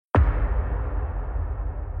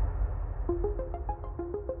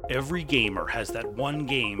Every gamer has that one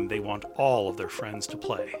game they want all of their friends to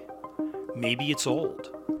play. Maybe it's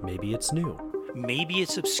old. Maybe it's new. Maybe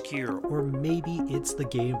it's obscure. Or maybe it's the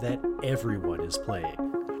game that everyone is playing.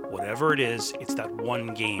 Whatever it is, it's that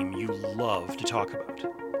one game you love to talk about.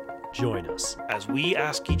 Join us as we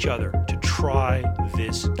ask each other to try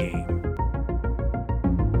this game.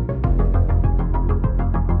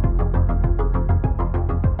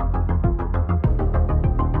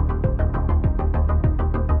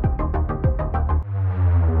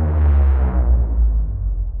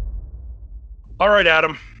 All right,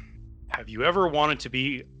 Adam, have you ever wanted to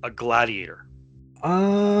be a gladiator?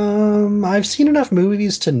 I've seen enough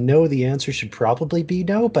movies to know the answer should probably be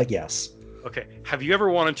no, but yes. Okay, have you ever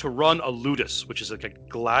wanted to run a ludus, which is like a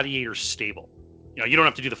gladiator stable? You know, you don't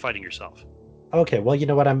have to do the fighting yourself. Okay, well, you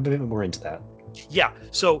know what? I'm a bit more into that. Yeah,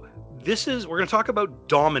 so we're going to talk about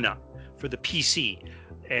Domina for the PC.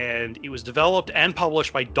 And it was developed and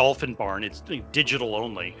published by Dolphin Barn. It's digital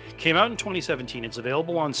only. Came out in 2017. It's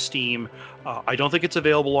available on Steam. I don't think it's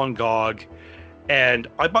available on GOG. And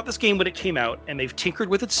I bought this game when it came out, and they've tinkered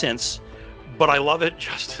with it since, but I love it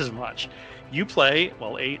just as much. You play,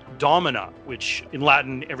 a domina, which in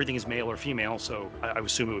Latin, everything is male or female, so I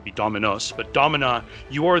assume it would be dominos. But domina,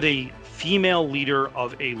 you are the female leader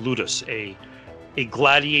of a ludus, a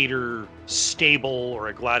gladiator stable or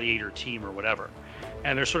a gladiator team or whatever.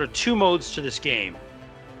 And there's sort of two modes to this game.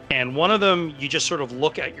 And one of them, you just sort of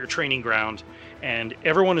look at your training ground and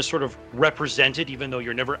everyone is sort of represented, even though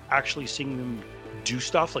you're never actually seeing them do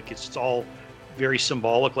stuff. Like it's all very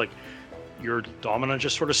symbolic. Like your domina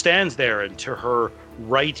just sort of stands there, and to her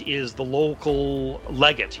right is the local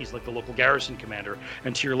legate. He's like the local garrison commander.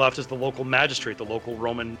 And to your left is the local magistrate, the local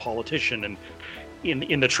Roman politician. And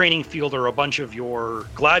in the training field are a bunch of your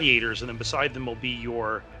gladiators, and then beside them will be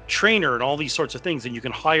your trainer and all these sorts of things. And you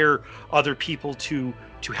can hire other people to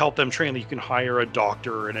help them train. You can hire a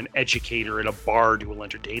doctor and an educator and a bard who will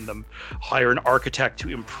entertain them, hire an architect to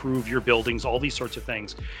improve your buildings, all these sorts of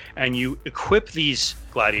things. And you equip these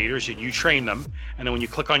gladiators and you train them. And then when you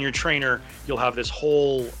click on your trainer, you'll have this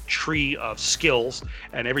whole tree of skills.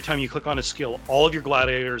 And every time you click on a skill, all of your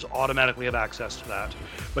gladiators automatically have access to that.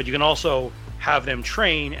 But you can also have them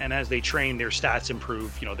train, and as they train, their stats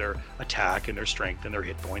improve, their attack and their strength and their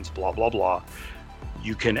hit points, blah, blah, blah.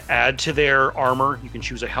 You can add to their armor. You can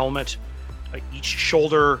choose a helmet, each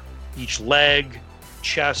shoulder, each leg,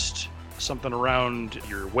 chest, something around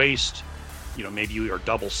your waist. Maybe you are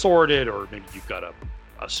double sworded, or maybe you've got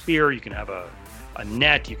a spear. You can have a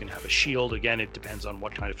net. You can have a shield. Again, it depends on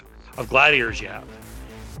what kind of gladiators you have.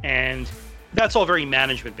 And that's all very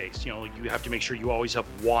management based. You have to make sure you always have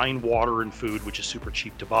wine, water, and food, which is super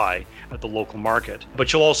cheap to buy at the local market.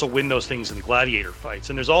 But you'll also win those things in gladiator fights.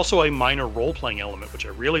 And there's also a minor role-playing element, which I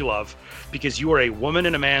really love, because you are a woman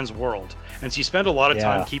in a man's world. And so you spend a lot of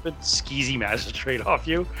time keeping skeezy magistrate off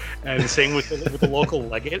you, and the same with the local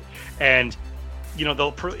legate. And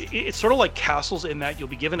it's sort of like Castles in that you'll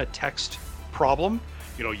be given a text problem.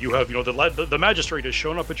 You have, the magistrate has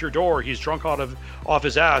shown up at your door. He's drunk off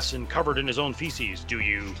his ass and covered in his own feces. Do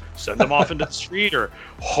you send him off into the street or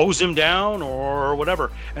hose him down or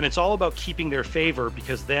whatever? And it's all about keeping their favor,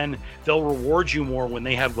 because then they'll reward you more when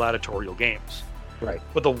they have gladiatorial games. Right.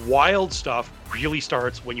 But the wild stuff really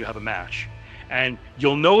starts when you have a match. And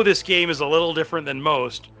you'll know this game is a little different than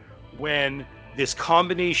most when this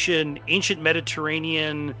combination ancient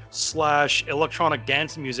Mediterranean / electronic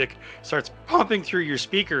dance music starts pumping through your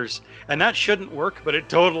speakers. And that shouldn't work, but it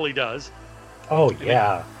totally does. Oh,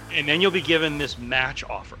 yeah. And then you'll be given this match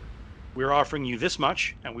offer. We're offering you this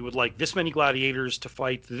much, and we would like this many gladiators to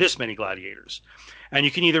fight this many gladiators. And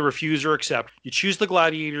you can either refuse or accept. You choose the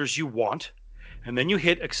gladiators you want, and then you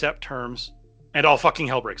hit accept terms, and all fucking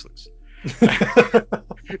hell breaks loose.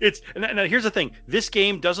 Now here's the thing. This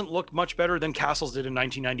game doesn't look much better than Castles did in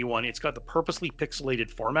 1991. It's got the purposely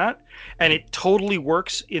pixelated format, and it totally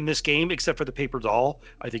works in this game, except for the paper doll.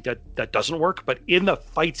 I think that doesn't work, but in the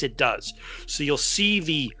fights it does. So you'll see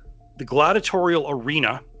the gladiatorial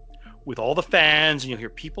arena with all the fans, and you'll hear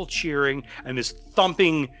people cheering and this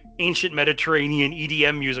thumping ancient Mediterranean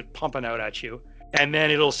EDM music pumping out at you. And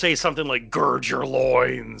then it'll say something like, gird your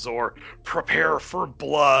loins, or prepare for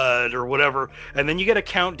blood, or whatever. And then you get a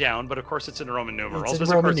countdown, but of course it's in Roman numerals.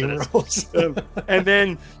 It's in Roman numerals. And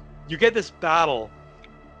then you get this battle,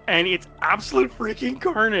 and it's absolute freaking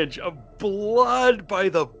carnage of blood by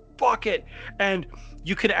the bucket. And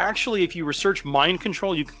you can actually, if you research mind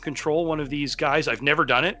control, you can control one of these guys. I've never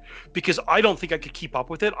done it because I don't think I could keep up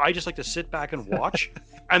with it. I just like to sit back and watch.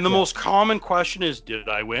 And the most common question is, did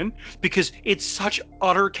I win? Because it's such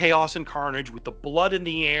utter chaos and carnage with the blood in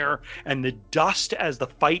the air and the dust as the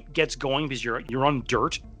fight gets going because you're on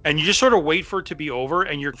dirt. And you just sort of wait for it to be over,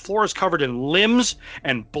 and your floor is covered in limbs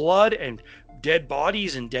and blood and dead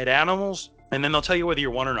bodies and dead animals. And then they'll tell you whether you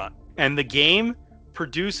won or not. And the game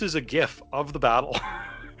produces a GIF of the battle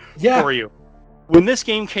for you. When this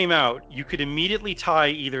game came out, you could immediately tie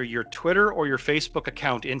either your Twitter or your Facebook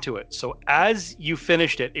account into it. So as you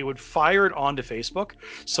finished it, it would fire it onto Facebook.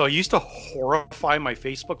 So I used to horrify my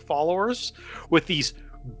Facebook followers with these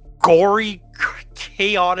gory,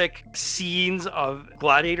 chaotic scenes of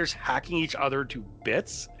gladiators hacking each other to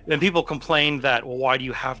bits. Then people complained that, well, why do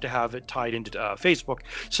you have to have it tied into Facebook?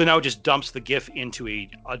 So now it just dumps the GIF into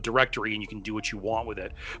a directory and you can do what you want with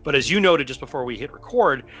it. But as you noted just before we hit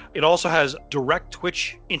record, it also has direct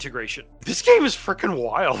Twitch integration. This game is freaking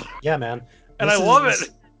wild. Yeah, man. And I love it.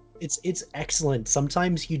 It's excellent.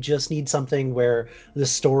 Sometimes you just need something where the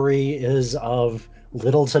story is of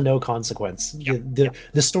little to no consequence.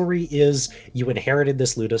 The story is you inherited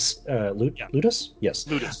this ludus. Ludus? Yes.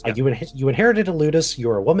 Ludus. You inherited a ludus.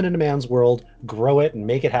 You're a woman in a man's world. Grow it and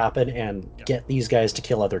make it happen, and get these guys to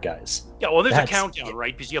kill other guys. Yeah. Well, there's a countdown,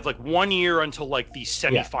 right? Because you have like 1 year until like the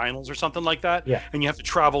semifinals or something like that. Yeah. And you have to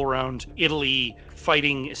travel around Italy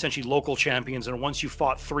fighting essentially local champions, and once you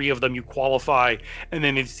fought 3 of them, you qualify, and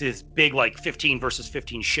then it's this big like 15 versus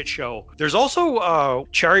 15 shit show. There's also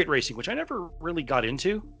chariot racing, which I never really got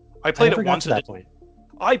into. I played it once at that point.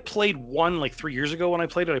 I played one like 3 years ago when I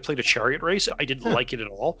played it. I played a chariot race. I didn't like it at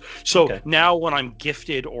all. So now when I'm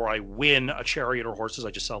gifted or I win a chariot or horses,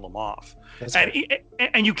 I just sell them off. And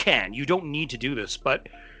you don't need to do this, but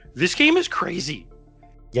this game is crazy.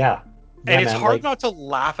 Yeah. And it's hard not to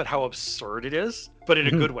laugh at how absurd it is, but in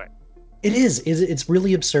a good way. It is. It's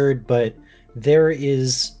really absurd, but there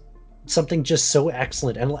is something just so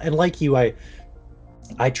excellent. And like you,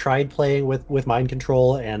 I tried playing with mind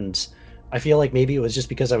control, and I feel like maybe it was just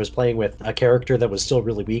because I was playing with a character that was still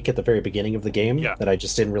really weak at the very beginning of the game that I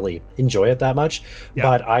just didn't really enjoy it that much. Yeah.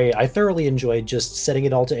 But I thoroughly enjoyed just setting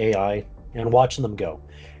it all to AI and watching them go.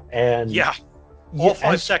 And all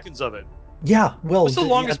 5 seconds of it. Yeah, well, what's the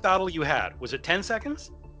longest battle you had? Was it 10 seconds?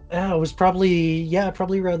 It was probably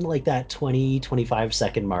around like that 20-25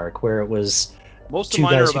 second mark, where it was most of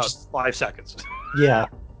mine are about 5 seconds. Yeah,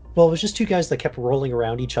 well, it was just 2 guys that kept rolling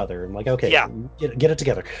around each other. I'm like, okay, get it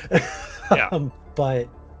together. But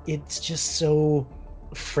it's just so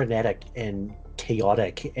frenetic and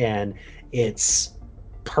chaotic, and it's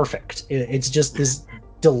perfect. It's just this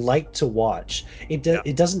delight to watch.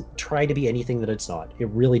 It doesn't try to be anything that it's not. It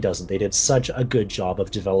really doesn't. They did such a good job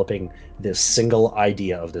of developing this single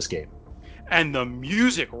idea of this game. And the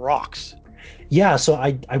music rocks. Yeah, so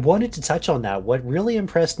I wanted to touch on that. What really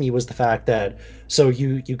impressed me was the fact that so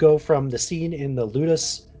you go from the scene in the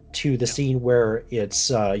Ludus to the scene where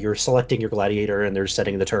it's you're selecting your gladiator and they're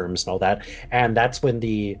setting the terms and all that, and that's when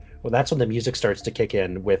the music starts to kick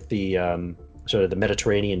in with the sort of the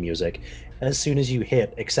Mediterranean music. As soon as you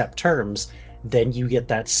hit accept terms, then you get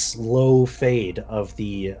that slow fade of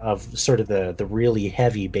sort of the really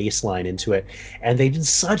heavy bass line into it, and they did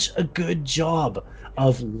such a good job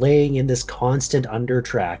of laying in this constant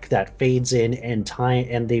undertrack that fades in and time,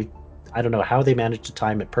 and I don't know how they managed to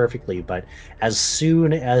time it perfectly, but as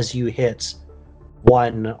soon as you hit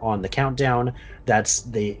 1 on the countdown,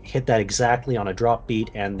 they hit that exactly on a drop beat,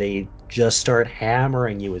 and they just start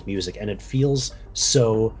hammering you with music, and it feels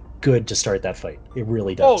so good to start that fight. It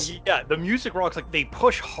really does. Oh yeah, the music rocks. Like, they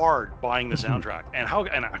push hard buying the soundtrack,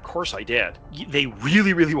 and of course I did. They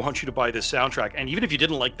really, really want you to buy this soundtrack, and even if you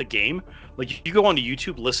didn't like the game, like, you go onto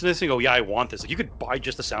YouTube, listen to this, and go, yeah, I want this. Like, you could buy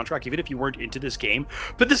just the soundtrack even if you weren't into this game.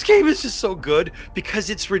 But this game is just so good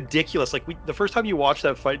because it's ridiculous. Like, the first time you watch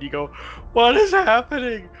that fight, you go, what is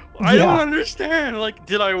happening? I don't understand. Like,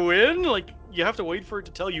 did I win? Like, you have to wait for it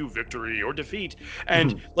to tell you victory or defeat,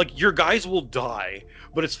 and like, your guys will die.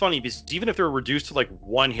 But it's funny because even if they're reduced to like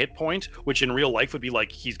 1 hit point, which in real life would be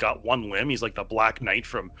like he's got 1 limb, he's like the Black Knight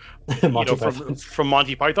from from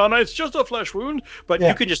Monty Python. It's just a flesh wound, but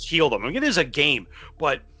you can just heal them. I mean, it is a game,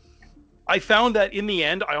 but I found that in the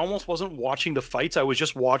end, I almost wasn't watching the fights. I was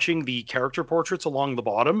just watching the character portraits along the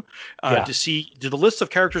bottom Yeah. to see, do the list of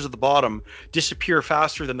characters at the bottom disappear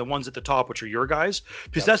faster than the ones at the top, which are your guys?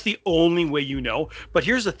 Because that's the only way you know. But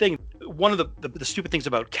here's the thing. One of the stupid things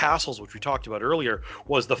about castles, which we talked about earlier,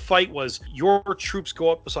 was the fight was your troops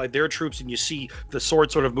go up beside their troops and you see the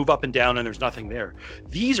sword sort of move up and down and there's nothing there.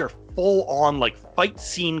 These are full on like fight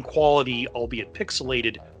scene quality, albeit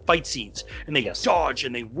pixelated fight scenes, and they dodge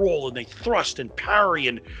and they roll and they thrust and parry,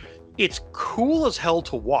 and it's cool as hell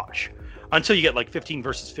to watch until you get like 15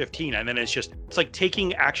 versus 15, and then it's like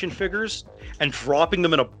taking action figures and dropping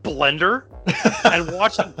them in a blender and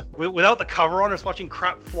watching without the cover on, or watching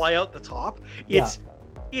crap fly out the top. It's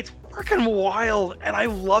freaking wild, and I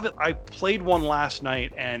love it. I played one last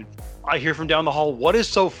night, and I hear from down the hall, what is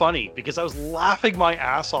so funny? Because I was laughing my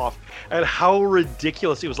ass off at how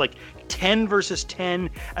ridiculous it was. Like 10 versus 10,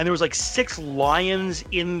 and there was like 6 lions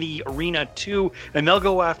in the arena too, and they'll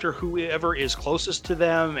go after whoever is closest to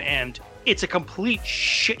them, and it's a complete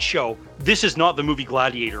shit show. This is not the movie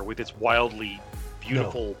Gladiator with its wildly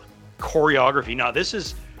beautiful choreography. Now this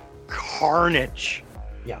is carnage.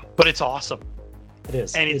 Yeah. But it's awesome. It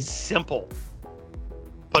is. And it's simple,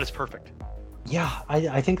 but it's perfect. Yeah,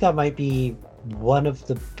 I think that might be one of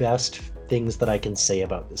the best things that I can say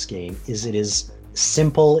about this game, is it is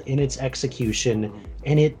simple in its execution,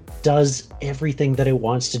 and it does everything that it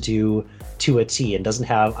wants to do to a T, and doesn't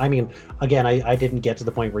have, I mean, again, I didn't get to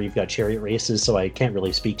the point where you've got chariot races, so I can't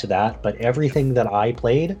really speak to that, but everything that I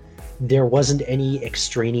played, there wasn't any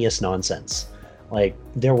extraneous nonsense. Like,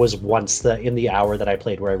 there was once in the hour that I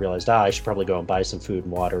played where I realized, I should probably go and buy some food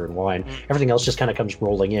and water and wine. Everything else just kind of comes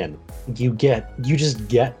rolling in. You just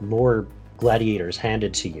get more gladiators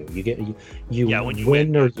handed to you. When you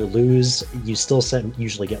win or you lose, you still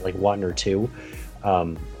usually get like 1 or 2.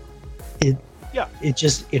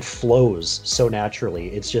 It flows so naturally.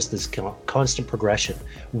 It's just this constant progression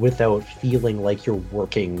without feeling like you're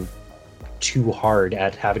working too hard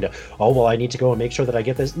at having to, I need to go and make sure that I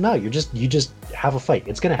get this. No, you just have a fight.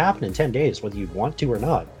 It's going to happen in 10 days, whether you want to or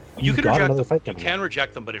not. You can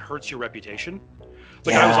reject them, but it hurts your reputation.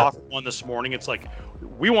 Like, I was offered one this morning. It's like,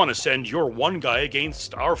 we want to send your 1 guy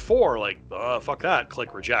against our 4. Like, fuck that.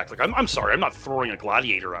 Click reject. Like, I'm sorry, I'm not throwing a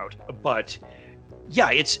gladiator out. But yeah,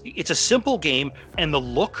 it's a simple game, and the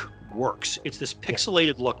look works. It's this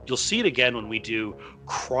pixelated look. You'll see it again when we do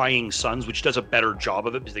Crying Suns, which does a better job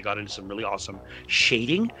of it because they got into some really awesome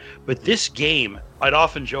shading. But this game, I'd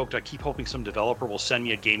often joked, I keep hoping some developer will send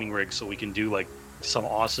me a gaming rig so we can do like some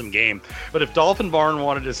awesome game. But if Dolphin Barn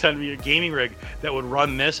wanted to send me a gaming rig that would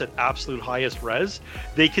run this at absolute highest res,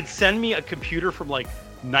 they could send me a computer from like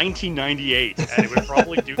 1998 and it would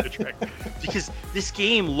probably do the trick, because this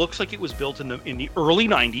game looks like it was built in the early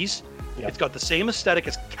 90s. It's got the same aesthetic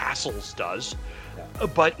as Castles does,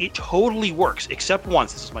 but it totally works, except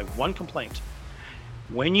once. This is my one complaint.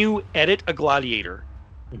 When you edit a gladiator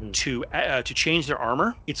to change their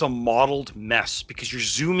armor, it's a modeled mess because you're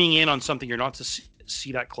zooming in on something you're not to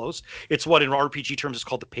see that close. It's what in RPG terms is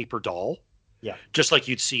called the paper doll. Yeah. Just like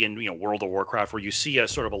you'd see in World of Warcraft, where you see a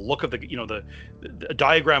sort of a look of the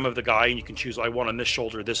diagram of the guy, and you can choose, I want on this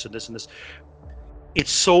shoulder this and this and this.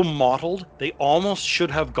 It's so modeled, they almost should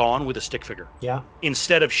have gone with a stick figure. Yeah.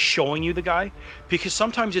 Instead of showing you the guy, because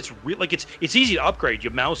sometimes it's it's easy to upgrade. You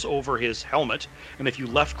mouse over his helmet, and if you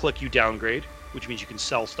left click, you downgrade, which means you can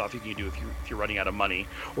sell stuff. You can do if you're running out of money,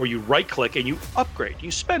 or you right click and you upgrade. You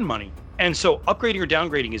spend money, and so upgrading or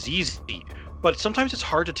downgrading is easy. But sometimes it's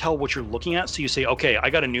hard to tell what you're looking at. So you say, okay, I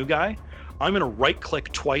got a new guy. I'm going to right click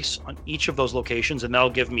twice on each of those locations, and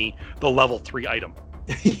that'll give me the level 3 item.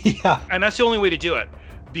 Yeah. And that's the only way to do it,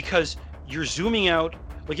 because you're zooming out.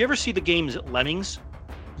 Like, you ever see the games Lemmings?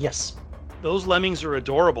 Yes. Those lemmings are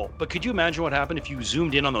adorable. But could you imagine what happened if you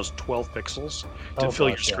zoomed in on those 12 pixels to fill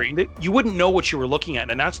your screen? Yeah. You wouldn't know what you were looking at,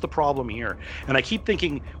 and that's the problem here. And I keep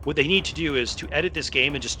thinking what they need to do is to edit this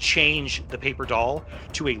game and just change the paper doll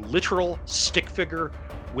to a literal stick figure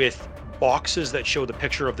with boxes that show the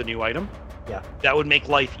picture of the new item. Yeah. That would make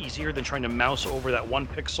life easier than trying to mouse over that 1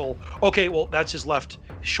 pixel. Okay, well, that's his left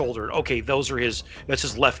shoulder. Okay, that's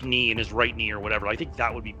his left knee and his right knee or whatever. I think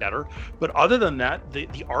that would be better. But other than that,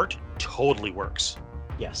 the art totally works.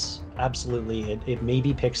 Yes, absolutely. It may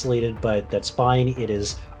be pixelated, but that's fine. It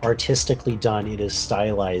is artistically done. It is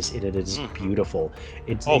stylized. It is beautiful.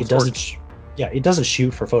 It doesn't... Yeah, it doesn't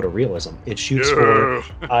shoot for photorealism. It shoots for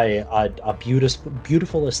a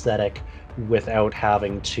beautiful aesthetic without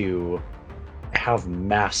having to have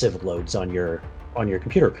massive loads on your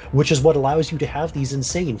computer, which is what allows you to have these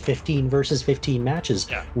insane 15 versus 15 matches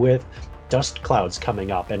with dust clouds coming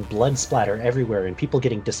up and blood splatter everywhere and people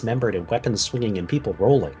getting dismembered and weapons swinging and people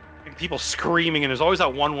rolling. And people screaming, and there's always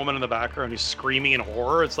that one woman in the background who's screaming in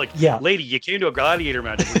horror. It's like, Yeah. lady, you came to a gladiator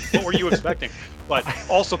match. What were you expecting? But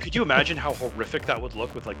also, could you imagine how horrific that would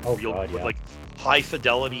look with like Oh, real, God, with yeah. like high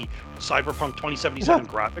fidelity Cyberpunk 2077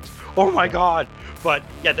 graphics? Oh my God! But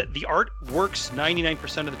yeah, the art works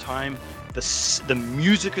 99% of the time. The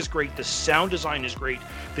music is great. The sound design is great.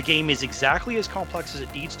 The game is exactly as complex as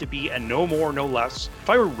it needs to be, and no more, no less. If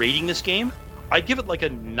I were rating this game, I'd give it like a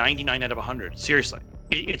 99 out of 100. Seriously.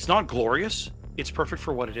 It's not glorious. It's perfect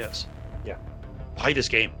for what it is. Yeah. Buy this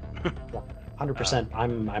game. 100%.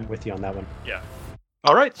 I'm with you on that one. Yeah.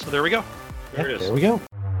 All right. So there we go. There it is. There we go.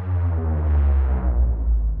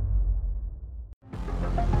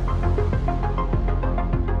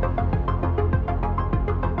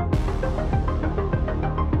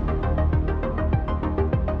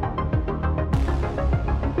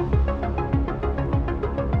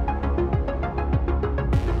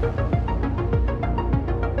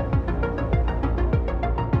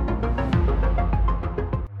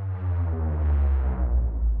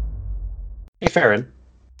 Hey, Farron,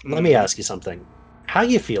 let me ask you something. How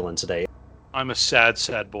you feeling today? I'm a sad,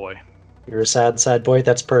 sad boy. You're a sad, sad boy?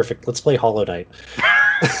 That's perfect. Let's play Hollow Knight.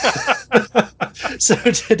 So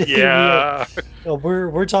today Yeah.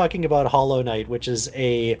 we're talking about Hollow Knight, which is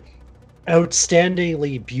a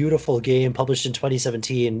outstandingly beautiful game published in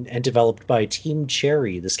 2017 and developed by Team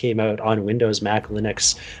Cherry. This came out on Windows, Mac,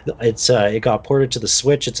 Linux. It got ported to the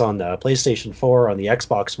Switch. It's on the PlayStation 4, on the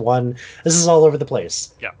Xbox One. This is all over the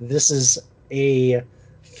place. Yeah. This is a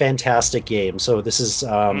fantastic game. So this is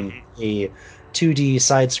a 2D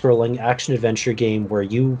side-scrolling action-adventure game where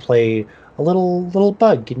you play a little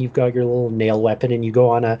bug, and you've got your little nail weapon, and you go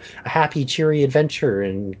on a happy, cheery adventure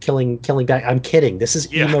and killing back. I'm kidding. This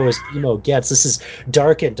is emo as emo gets. This is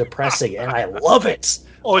dark and depressing, and I love it.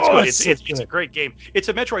 Oh, it's good. so It's a great game. It's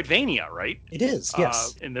a Metroidvania, right? It is,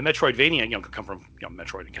 yes. And the Metroidvania, could come from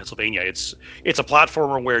Metroid in Castlevania. It's a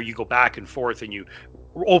platformer where you go back and forth and you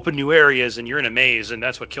open new areas and you're in a maze, and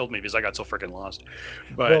that's what killed me because I got so freaking lost.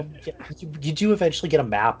 But Well, you do eventually get a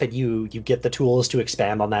map, and you get the tools to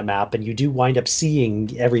expand on that map, and you do wind up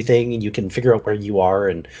seeing everything, and you can figure out where you are,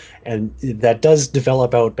 and that does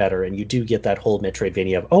develop out better, and you do get that whole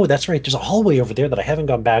Metroidvania of, oh, that's right, there's a hallway over there that I haven't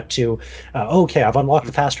gone back to. Okay, I've unlocked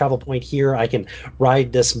the fast travel point here. I can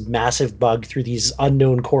ride this massive bug through these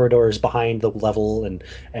unknown corridors behind the level, and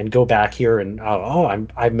go back here, and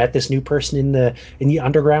I met this new person in the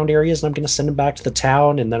underground areas, and I'm going to send them back to the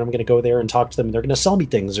town, and then I'm going to go there and talk to them, and they're going to sell me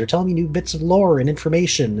things or tell me new bits of lore and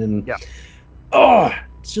information, and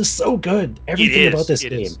it's just so good. Everything about this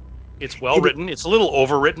game. It's well written. It's a little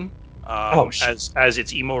overwritten. Shit. As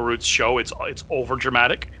its emo roots show, it's over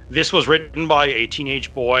dramatic. This was written by a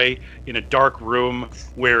teenage boy in a dark room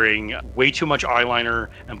wearing way too much eyeliner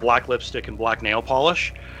and black lipstick and black nail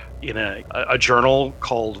polish in a journal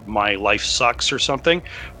called My Life Sucks or something.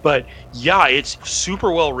 But yeah, it's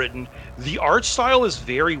super well written. The art style is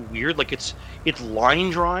very weird. Like it's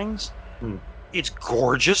line drawings. It's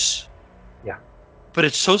gorgeous. Yeah. But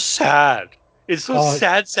it's so sad. It's so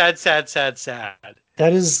sad.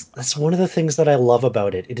 That's one of the things that I love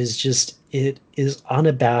about it. It is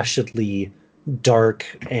unabashedly dark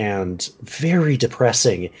and very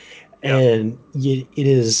depressing. Yeah. And it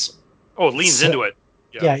is... Oh, it leans into it.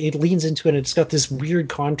 Yeah, it leans into it. And it's got this weird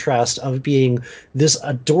contrast of being this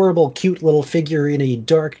adorable, cute little figure in a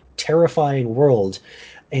dark, terrifying world.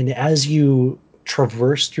 And as you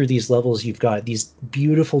traverse through these levels, you've got these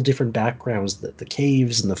beautiful different backgrounds, the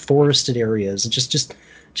caves and the forested areas, and just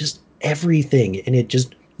everything. And it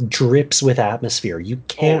just drips with atmosphere. You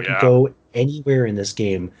can't go anywhere in this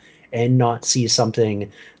game and not see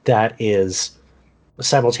something that is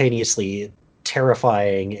simultaneously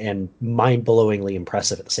terrifying and mind-blowingly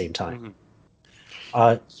impressive at the same time.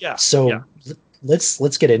 Let's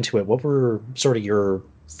get into it. What were sort of your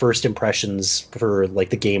first impressions for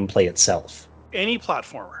like the gameplay itself? Any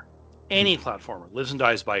platformer lives and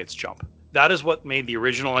dies by its jump. That is what made the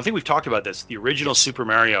original, I think we've talked about this, the original Super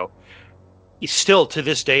Mario is still to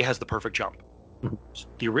this day has the perfect jump.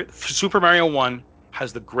 The Super Mario 1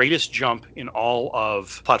 has the greatest jump in all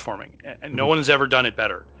of platforming, and no one has ever done it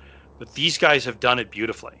better. But these guys have done it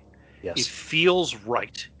beautifully. Yes. It feels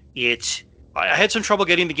right. I had some trouble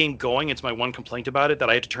getting the game going. It's my one complaint about it, that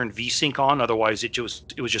I had to turn VSync on. Otherwise, it was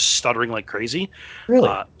just stuttering like crazy. Really?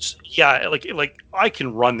 Like I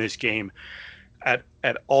can run this game at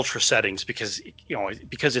ultra settings because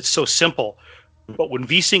it's so simple. But when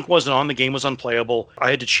VSync wasn't on, the game was unplayable. I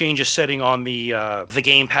had to change a setting on the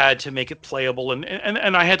gamepad to make it playable,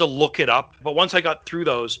 and I had to look it up. But once I got through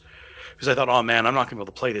those, because I thought, oh man, I'm not going to be able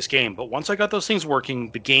to play this game. But once I got those things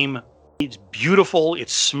working, the game, it's beautiful,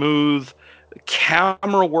 it's smooth.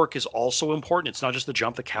 Camera work is also important. It's not just the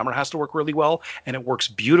jump. The camera has to work really well, and it works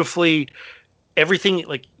beautifully. Everything,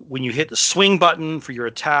 like when you hit the swing button for your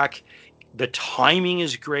attack, the timing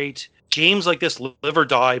is great. Games like this live or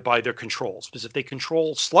die by their controls, because if they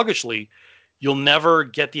control sluggishly, you'll never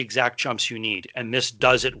get the exact jumps you need, and this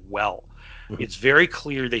does it well. Mm-hmm. It's very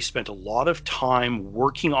clear they spent a lot of time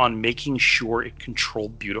working on making sure it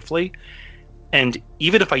controlled beautifully. And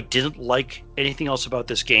even if I didn't like anything else about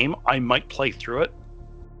this game, I might play through it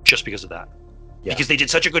just because of that. Yeah. Because they did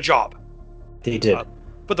such a good job. They did.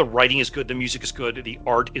 But the writing is good, the music is good, the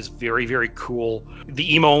art is very, very cool.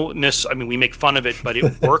 The emo-ness, I mean, we make fun of it, but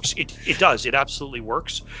it works. It does. It absolutely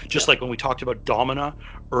works. Just like when we talked about Domina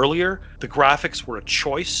earlier, the graphics were a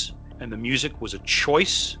choice, and the music was a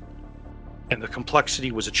choice, and the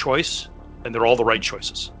complexity was a choice, and they're all the right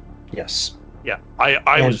choices. Yes. Yeah,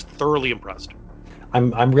 I was thoroughly impressed.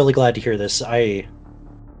 I'm really glad to hear this. I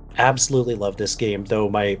absolutely love this game, though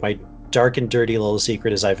my dark and dirty little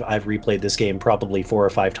secret is I've replayed this game probably 4 or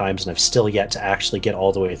 5 times, and I've still yet to actually get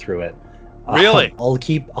all the way through it. Really? I'll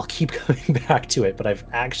keep coming back to it, but I've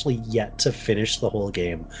actually yet to finish the whole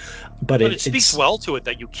game. But it speaks well to it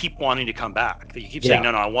that you keep wanting to come back. That you keep saying,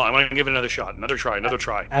 no, I want to give it another shot, another try.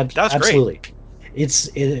 That's absolutely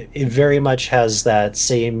great. It very much has that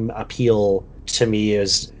same appeal to me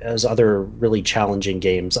as other really challenging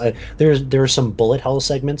games. There are some bullet hell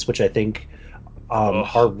segments which I think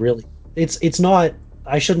are really. It's not.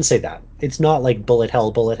 I shouldn't say that. It's not like bullet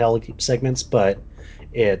hell segments, but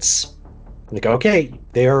it's like, okay,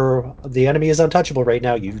 the enemy is untouchable right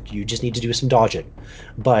now. You just need to do some dodging,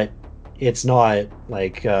 but it's not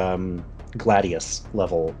like Gladius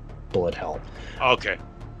level bullet hell. Okay.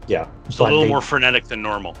 Yeah, it's a little more frenetic than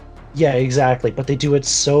normal. Yeah, exactly. But they do it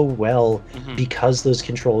so well because those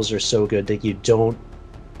controls are so good that you don't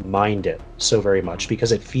mind it so very much,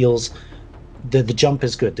 because it feels the jump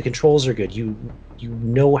is good, the controls are good. You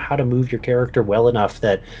know how to move your character well enough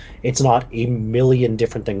that it's not a million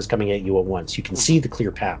different things coming at you at once. You can see the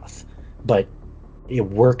clear path, but it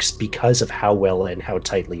works because of how well and how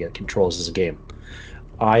tightly it controls as a game.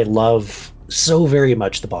 I love so very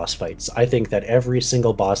much the boss fights. I think that every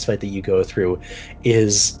single boss fight that you go through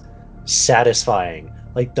is satisfying.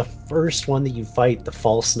 Like the first one that you fight, the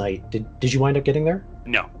False Knight, did you wind up getting there?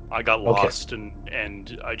 No, I got lost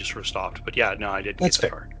and I just sort of stopped. But yeah, no, I didn't That's get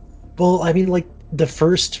fair. far. Well, I mean, like the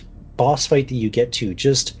first boss fight that you get to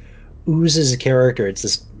just oozes a character. It's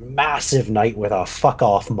this massive knight with a fuck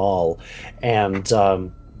off maul, and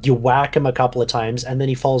you whack him a couple of times and then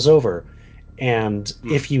he falls over, and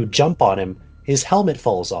if you jump on him, his helmet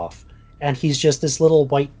falls off, and he's just this little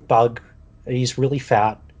white bug, and he's really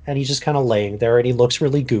fat, and he's just kind of laying there, and he looks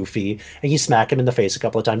really goofy, and you smack him in the face a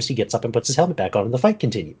couple of times, he gets up and puts his helmet back on, and the fight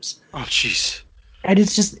continues. Oh, jeez. And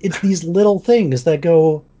it's these little things that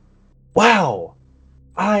go, wow,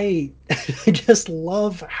 I just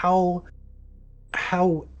love how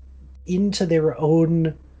into their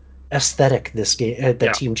own aesthetic this game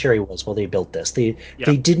that Team Cherry was while they built this. They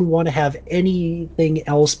didn't want to have anything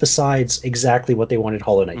else besides exactly what they wanted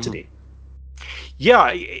Hollow Knight to be.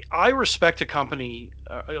 Yeah, I respect a company,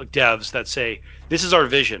 devs, that say, this is our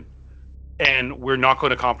vision, and we're not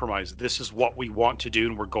going to compromise. This is what we want to do,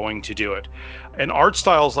 and we're going to do it. And art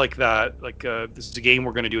styles like that, this is a game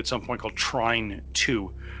we're going to do at some point called Trine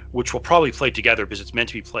 2, which we'll probably play together because it's meant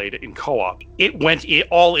to be played in co-op. It went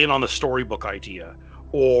all in on the storybook idea.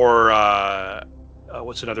 Or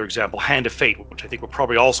what's another example? Hand of Fate, which I think we're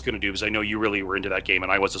probably also going to do, because I know you really were into that game,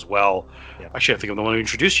 and I was as well. Yeah. Actually, I think I'm the one who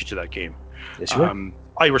introduced you to that game. Yes, you were.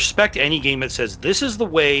 I respect any game that says, this is the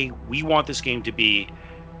way we want this game to be.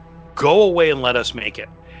 Go away and let us make it.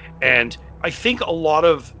 And I think a lot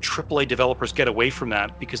of AAA developers get away from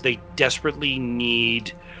that because they desperately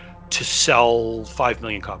need to sell 5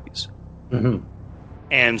 million copies. Mm-hmm.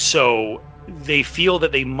 And so they feel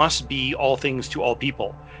that they must be all things to all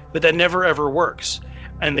people, but that never ever works.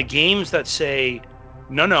 And the games that say,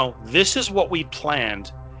 no, this is what we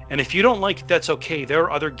planned, and if you don't like it, that's okay. There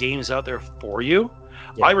are other games out there for you.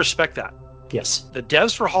 Yeah. I respect that. Yes. The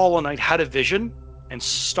devs for Hollow Knight had a vision and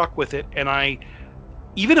stuck with it, and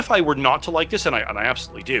even if I were not to like this, and I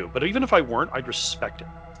absolutely do, but even if I weren't, I'd respect it.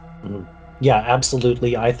 Mm-hmm. Yeah,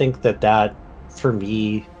 absolutely. I think that for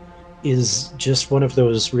me is just one of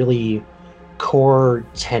those really core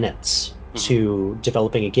tenets to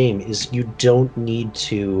developing a game, is you don't need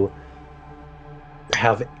to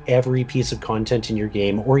have every piece of content in your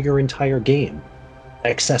game or your entire game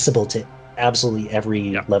accessible to absolutely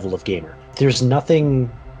every level of gamer. There's nothing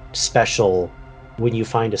special when you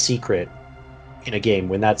find a secret in a game,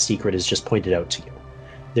 when that secret is just pointed out to you.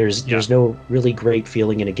 There's no really great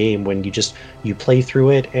feeling in a game when you play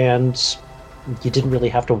through it and you didn't really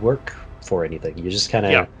have to work for anything. You just kind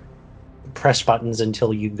of press buttons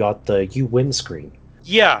until you got the you win screen.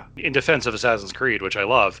 Yeah, in defense of Assassin's Creed, which I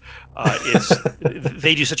love,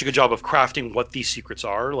 they do such a good job of crafting what these secrets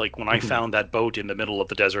are. Like when I found that boat in the middle of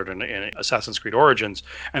the desert in Assassin's Creed Origins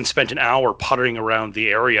and spent an hour puttering around the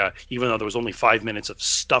area, even though there was only 5 minutes of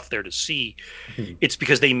stuff there to see, it's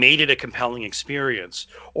because they made it a compelling experience.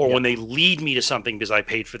 Or when they lead me to something because I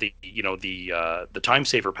paid for the time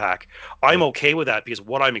saver pack, I'm okay with that because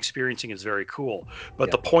what I'm experiencing is very cool. But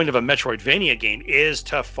the point of a Metroidvania game is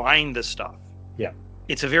to find the stuff. Yeah.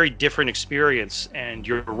 It's a very different experience, and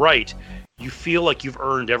you're right. You feel like you've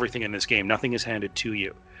earned everything in this game. Nothing is handed to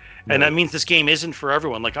you. No. And that means this game isn't for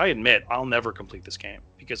everyone. Like, I admit, I'll never complete this game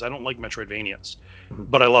because I don't like Metroidvanias.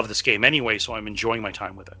 But I love this game anyway, so I'm enjoying my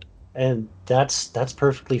time with it. And that's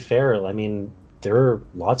perfectly fair. I mean, there are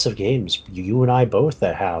lots of games, you and I both,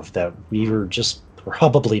 that we were just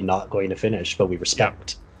probably not going to finish, but we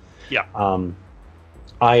respect. Yeah.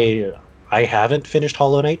 I haven't finished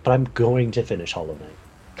Hollow Knight, but I'm going to finish Hollow Knight.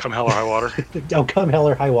 Come hell or high water. Oh, come hell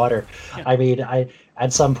or high water. Yeah. I mean,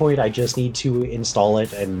 at some point, I just need to install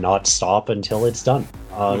it and not stop until it's done,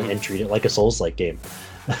 and treat it like a Souls-like game.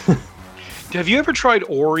 Have you ever tried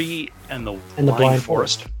Ori and the Blind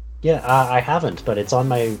Forest? Yeah, I haven't, but it's on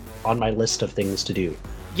my list of things to do.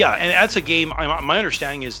 Yeah, and that's a game, my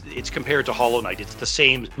understanding is it's compared to Hollow Knight. It's the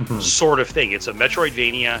same sort of thing. It's a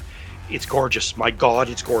Metroidvania. It's gorgeous. My God,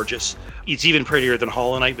 it's gorgeous. It's even prettier than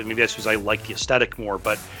Hollow Knight, but maybe that's because I like the aesthetic more.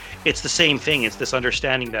 But it's the same thing. It's this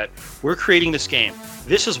understanding that we're creating this game.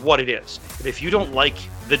 This is what it is. And if you don't like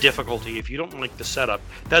the difficulty, if you don't like the setup,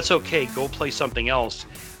 that's okay. Go play something else.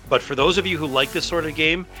 But for those of you who like this sort of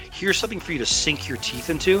game, here's something for you to sink your teeth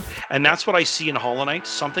into. And that's what I see in Hollow Knight.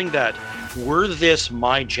 Something that, were this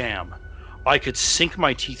my jam, I could sink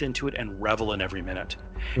my teeth into it and revel in every minute.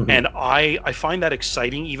 And I find that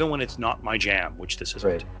exciting even when it's not my jam, which this isn't.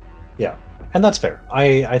 Right. Yeah, and that's fair.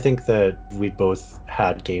 I think that we've both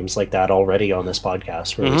had games like that already on this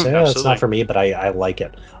podcast where we say, oh, it's not for me, but I like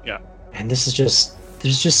it. Yeah. And this is just,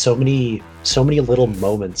 there's just so many little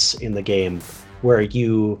moments in the game where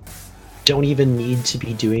you don't even need to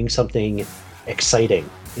be doing something exciting.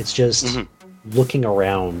 It's just looking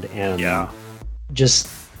around and just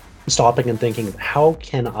stopping and thinking, how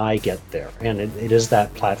can I get there? And it is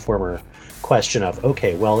that platformer question of,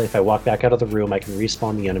 okay, well, if I walk back out of the room, I can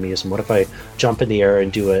respawn the enemies, and what if I jump in the air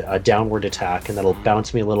and do a downward attack, and that'll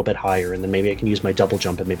bounce me a little bit higher, and then maybe I can use my double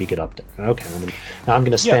jump and maybe get up there. Okay, now I'm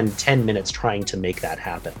going to spend 10 minutes trying to make that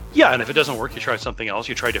happen. Yeah, and if it doesn't work, you try something else,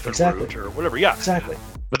 you try a different route or whatever. Yeah, exactly.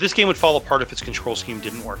 But this game would fall apart if its control scheme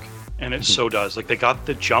didn't work, and it so does. Like, they got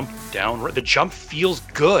the jump down, the jump feels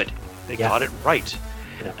good. They got it right.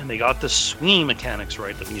 Yeah. And they got the swinging mechanics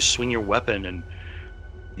right. Like, you swing your weapon, and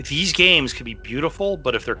these games can be beautiful,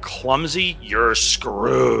 but if they're clumsy, you're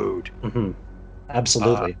screwed.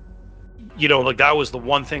 Absolutely. Like, that was the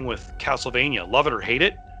one thing with Castlevania. Love it or hate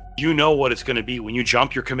it, you know what it's going to be. When you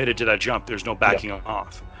jump, you're committed to that jump. There's no backing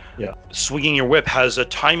off. Yeah. Swinging your whip has a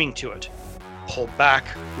timing to it. Pull back,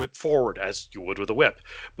 whip forward, as you would with a whip.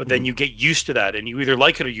 But then you get used to that, and you either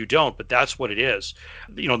like it or you don't, but that's what it is.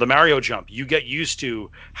 The Mario jump, you get used to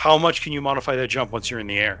how much can you modify that jump once you're in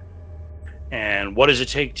the air? And what does it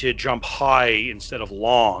take to jump high instead of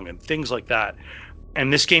long, and things like that.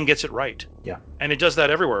 And this game gets it right. Yeah. And it does that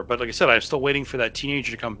everywhere. But like I said, I'm still waiting for that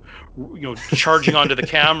teenager to come, charging onto the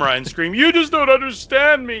camera and scream, "You just don't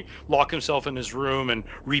understand me!" Lock himself in his room and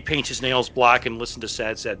repaint his nails black and listen to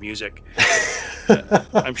sad, sad music.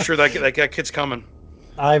 I'm sure that kid's coming.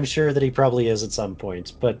 I'm sure that he probably is at some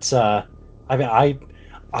point. But I'm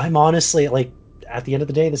honestly, like, at the end of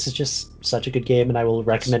the day, this is just such a good game, and I will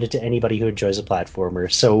recommend it to anybody who enjoys a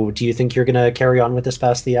platformer. So do you think you're going to carry on with this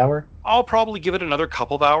past the hour? I'll probably give it another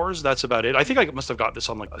couple of hours. That's about it. I think I must have got this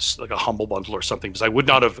on like a Humble Bundle or something, because I would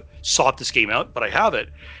not have sought this game out, but I have it.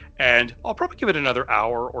 And I'll probably give it another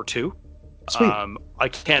hour or two. Sweet. I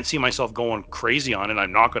can't see myself going crazy on it.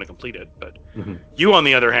 I'm not going to complete it. But you, on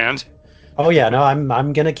the other hand... Oh, yeah. No, I'm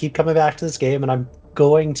going to keep coming back to this game, and I'm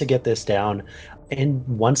going to get this down. And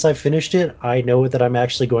once I've finished it, I know that I'm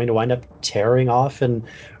actually going to wind up tearing off and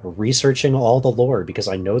researching all the lore, because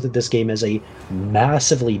I know that this game is a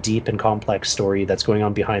massively deep and complex story that's going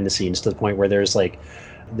on behind the scenes, to the point where there's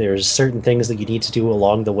certain things that you need to do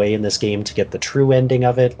along the way in this game to get the true ending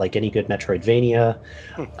of it, like any good Metroidvania.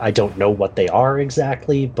 I don't know what they are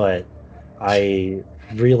exactly, but I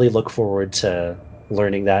really look forward to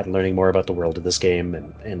learning that and learning more about the world of this game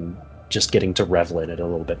and just getting to revel in it a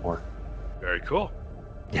little bit more. Very cool.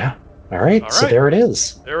 Yeah. All right. All So right. there it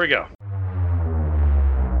is. There we go.